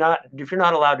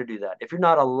not allowed to do that, if you're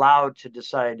not allowed to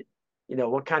decide,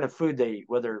 what kind of food they eat,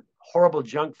 whether horrible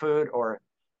junk food or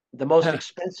the most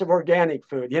expensive organic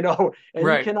food, and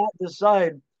you cannot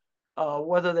decide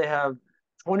whether they have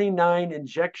 29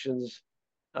 injections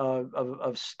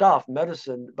of stuff,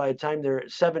 medicine, by the time they're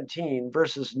 17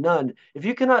 versus none. If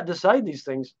you cannot decide these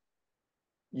things,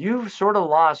 you've sort of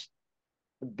lost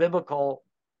the biblical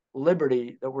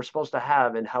liberty that we're supposed to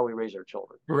have in how we raise our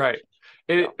children. Right.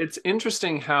 It's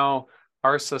interesting how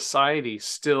our society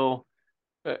still,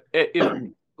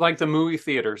 like the movie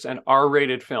theaters and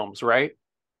R-rated films, right?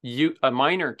 A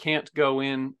minor can't go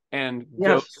in and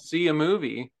go see a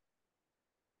movie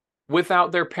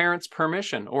without their parents'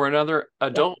 permission or another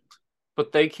adult,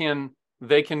 but they can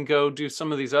go do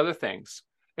some of these other things.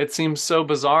 It seems so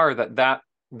bizarre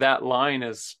that line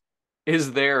is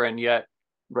there, and yet.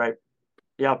 Right.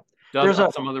 Yeah. There's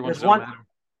a some other ones there's don't one matter.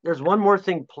 there's one more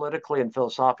thing politically and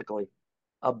philosophically.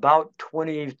 About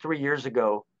 23 years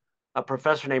ago, a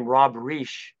professor named Rob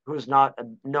Reich, who is not a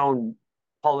known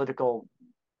political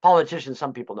politician,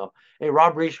 some people know. Hey,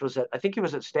 Rob Reich I think he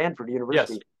was at Stanford Yes.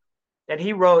 University, and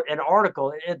he wrote an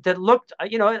article that looked,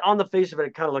 on the face of it,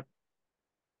 it kind of looked,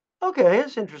 okay,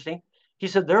 it's interesting. He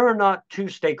said there are not two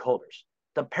stakeholders,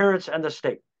 the parents and the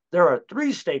state. There are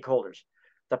three stakeholders,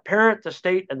 the parent, the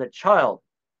state, and the child.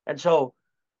 And so,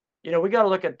 we got to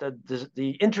look at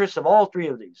the interests of all three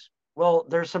of these. Well,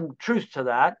 there's some truth to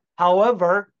that.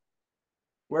 However,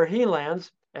 where he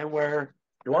lands and where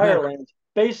Dwyer lands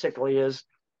basically is,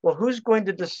 well, who's going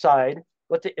to decide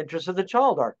what the interests of the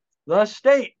child are? The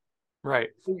state. Right.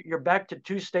 You're back to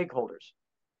two stakeholders.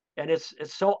 And it's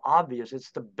so obvious.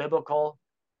 It's the biblical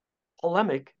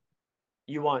polemic.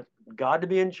 You want God to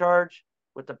be in charge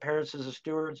with the parents as the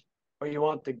stewards, or you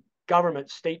want the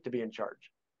government state to be in charge.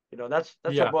 That's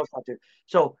what it boils down to.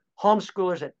 So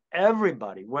homeschoolers and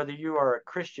everybody, whether you are a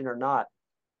Christian or not,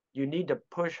 you need to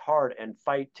push hard and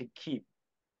fight to keep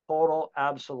total,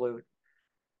 absolute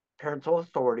parental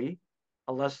authority,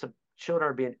 unless the children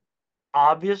are being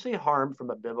obviously harmed from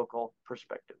a biblical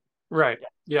perspective. Right.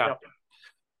 Yeah.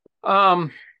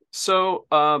 So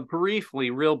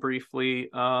real briefly,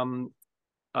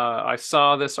 I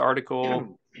saw this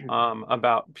article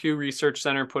about Pew Research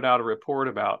Center put out a report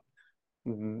about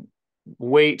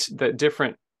weight that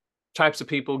different types of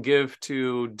people give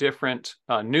to different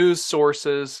news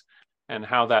sources and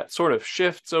how that sort of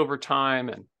shifts over time.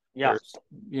 And there's,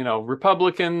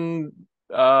 Republican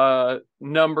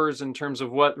numbers in terms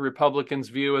of what Republicans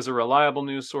view as a reliable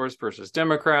news source versus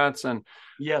Democrats. And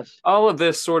all of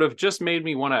this sort of just made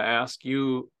me want to ask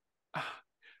you,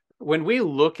 when we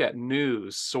look at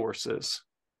news sources,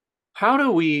 how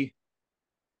do we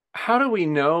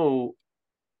know,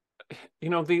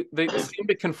 they seem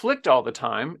to conflict all the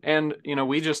time. And,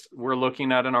 we're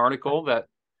looking at an article that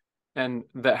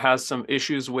has some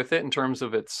issues with it in terms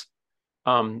of its,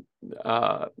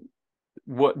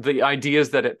 what the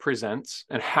ideas that it presents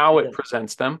and how it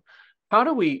presents them. How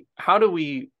do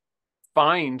we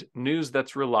find news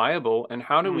that's reliable, and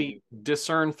how do we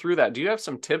discern through that? Do you have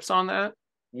some tips on that?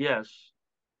 Yes.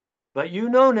 But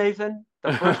Nathan,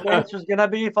 the first answer is going to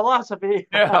be philosophy.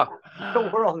 Yeah. The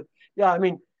world. Yeah, I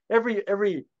mean,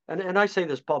 and I say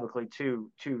this publicly to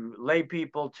lay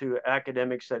people, to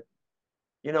academics, that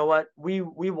we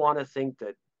want to think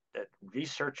that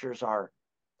researchers are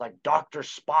like Dr.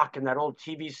 Spock in that old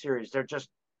TV series. They're just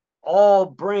all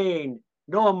brain,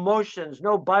 no emotions,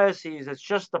 no biases. It's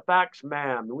just the facts,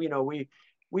 ma'am. We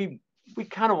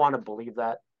kind of want to believe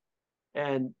that,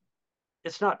 and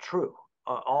it's not true.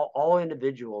 All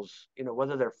individuals,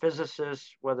 whether they're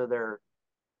physicists, whether they're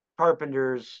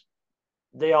carpenters,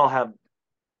 they'll have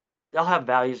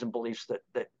values and beliefs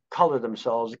that color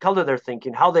themselves, color their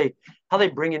thinking, how they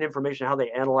bring in information, how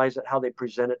they analyze it, how they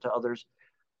present it to others.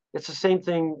 It's the same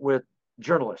thing with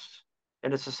journalists,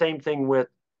 and it's the same thing with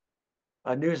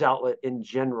a news outlet in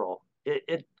general.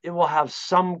 It will have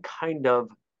some kind of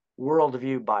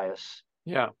worldview bias.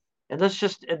 Yeah. And let's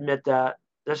just admit that.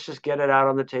 Let's just get it out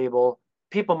on the table.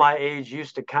 People my age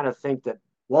used to kind of think that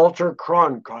Walter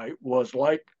Cronkite was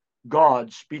like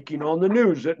God speaking on the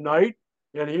news at night,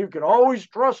 and you could always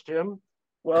trust him.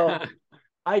 Well,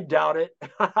 I doubt it.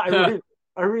 I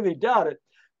really doubt it.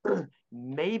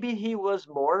 Maybe he was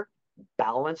more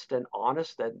balanced and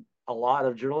honest than a lot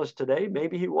of journalists today.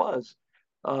 Maybe he was.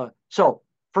 So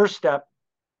first step,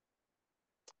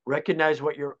 recognize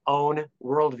what your own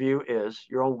worldview is,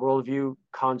 your own worldview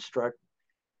construct.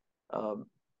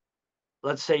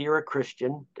 Let's say you're a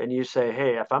Christian and you say,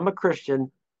 hey, if I'm a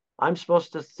Christian, I'm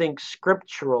supposed to think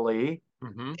scripturally.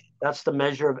 Mm-hmm. That's the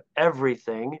measure of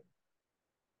everything.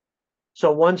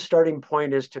 So one starting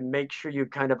point is to make sure you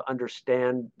kind of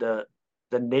understand the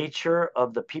nature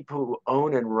of the people who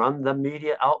own and run the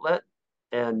media outlet.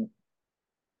 And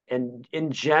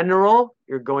in general,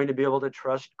 you're going to be able to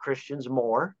trust Christians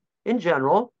more in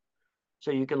general.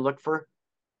 So you can look for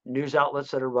news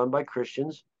outlets that are run by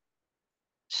Christians.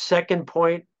 Second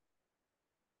point,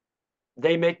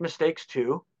 they make mistakes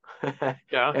too.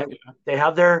 Yeah. They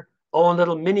have their own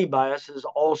little mini biases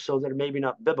also that are maybe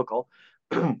not biblical.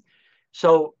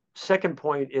 So second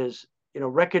point is,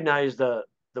 recognize the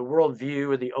worldview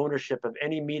or the ownership of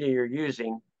any media you're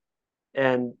using.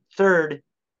 And third,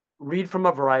 read from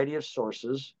a variety of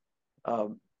sources.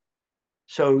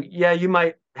 So yeah, you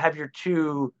might have your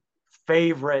two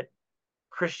favorite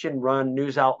Christian-run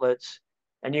news outlets,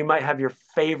 and you might have your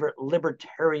favorite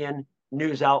libertarian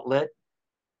news outlet.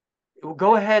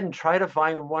 Go ahead and try to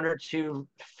find one or two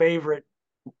favorite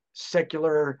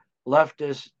secular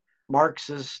leftist,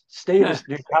 Marxist, statist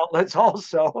news outlets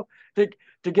also to,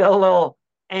 to get a little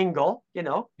angle,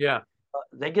 Yeah.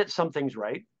 They get some things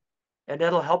right, and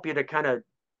that'll help you to kind of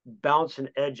bounce an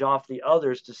edge off the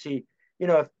others to see,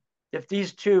 if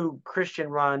these two Christian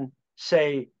run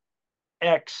say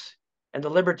X and the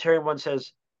libertarian one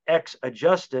says X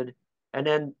adjusted, and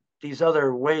then these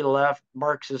other way left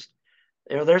Marxist,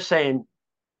 they're saying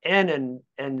N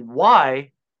and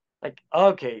Y, like,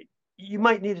 okay, you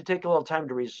might need to take a little time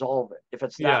to resolve it if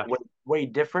it's Yeah. that way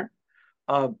different.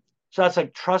 So that's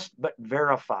like trust but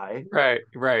verify. Right.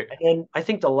 Right. And I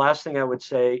think the last thing I would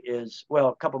say is, well,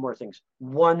 a couple more things.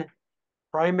 One,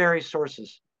 primary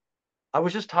sources. I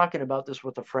was just talking about this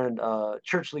with a friend,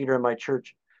 church leader in my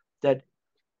church, that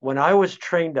when I was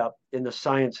trained up in the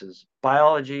sciences,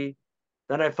 biology,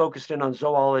 then I focused in on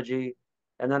zoology,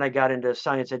 and then I got into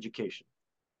science education.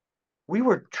 We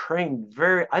were trained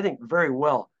I think, very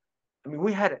well. I mean,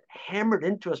 we had it hammered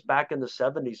into us back in the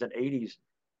 70s and 80s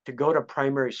to go to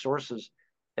primary sources.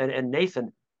 And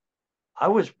Nathan, I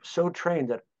was so trained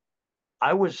that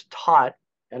I was taught,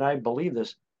 and I believe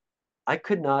this, I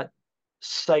could not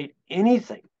cite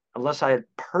anything unless I had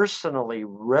personally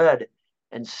read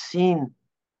and seen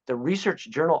the research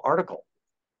journal article.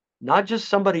 Not just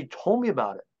somebody told me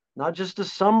about it, not just a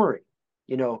summary.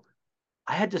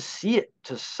 I had to see it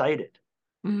to cite it.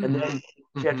 And then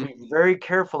you have to be very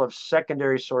careful of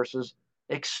secondary sources,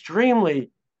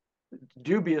 extremely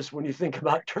dubious when you think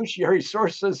about tertiary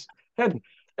sources. And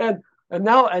and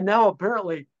now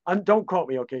apparently, don't quote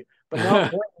me, okay, but now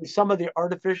apparently some of the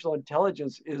artificial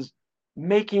intelligence is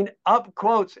making up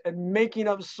quotes and making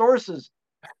up sources.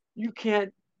 You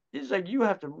can't. It's like you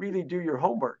have to really do your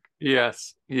homework.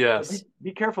 Yes. Yes.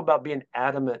 Be careful about being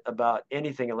adamant about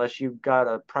anything unless you've got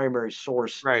a primary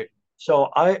source. Right. So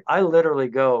I literally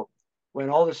go, when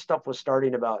all this stuff was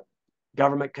starting about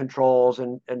government controls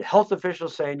and health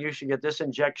officials saying you should get this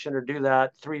injection or do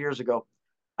that 3 years ago,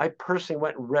 I personally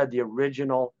went and read the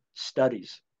original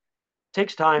studies. It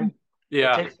takes time.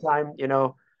 Yeah. It takes time,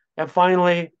 And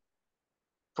finally,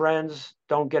 friends,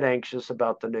 don't get anxious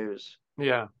about the news.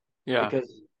 Yeah. Yeah.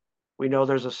 Because we know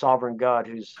there's a sovereign God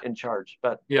who's in charge.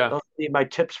 But yeah, those would be my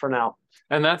tips for now.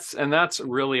 And that's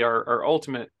really our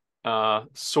ultimate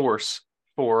source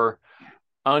for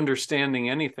understanding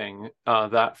anything.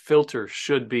 That filter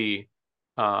should be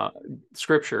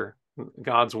Scripture,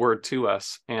 God's word to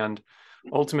us, and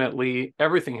ultimately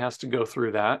everything has to go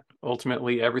through that.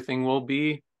 Ultimately, everything will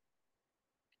be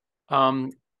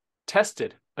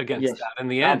tested against that in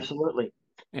the end. Absolutely.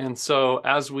 And so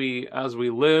as we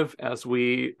live, as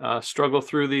we struggle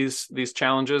through these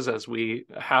challenges, as we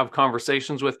have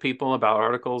conversations with people about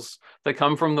articles that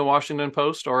come from the Washington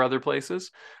Post or other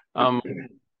places,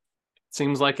 it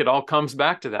seems like it all comes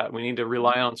back to that. We need to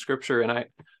rely on Scripture. And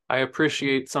I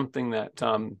appreciate something that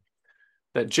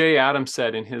that Jay Adams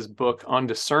said in his book on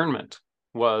discernment,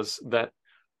 was that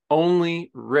only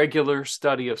regular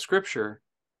study of Scripture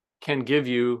can give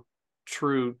you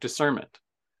true discernment.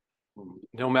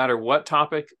 No matter what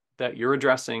topic that you're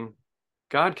addressing,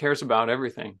 God cares about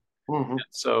everything. Mm-hmm.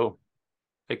 So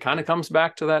it kind of comes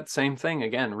back to that same thing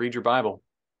again. Read your Bible.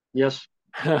 Yes,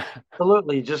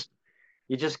 absolutely.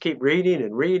 You just keep reading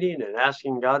and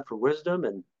asking God for wisdom,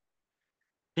 and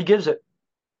He gives it.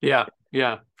 Yeah.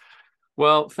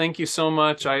 Well, thank you so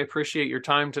much. I appreciate your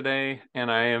time today,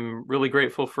 and I am really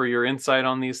grateful for your insight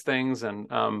on these things. And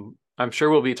I'm sure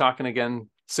we'll be talking again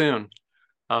soon.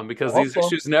 Because these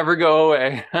issues never go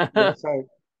away. That's right.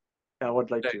 I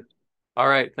would like to. All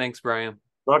right. Thanks, Brian.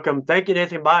 Welcome. Thank you,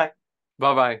 Nathan. Bye.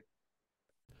 Bye-bye.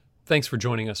 Thanks for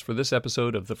joining us for this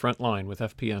episode of The Frontline with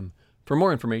FPM. For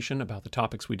more information about the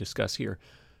topics we discuss here,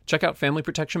 check out Family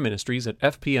Protection Ministries at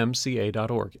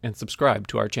fpmca.org and subscribe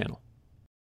to our channel.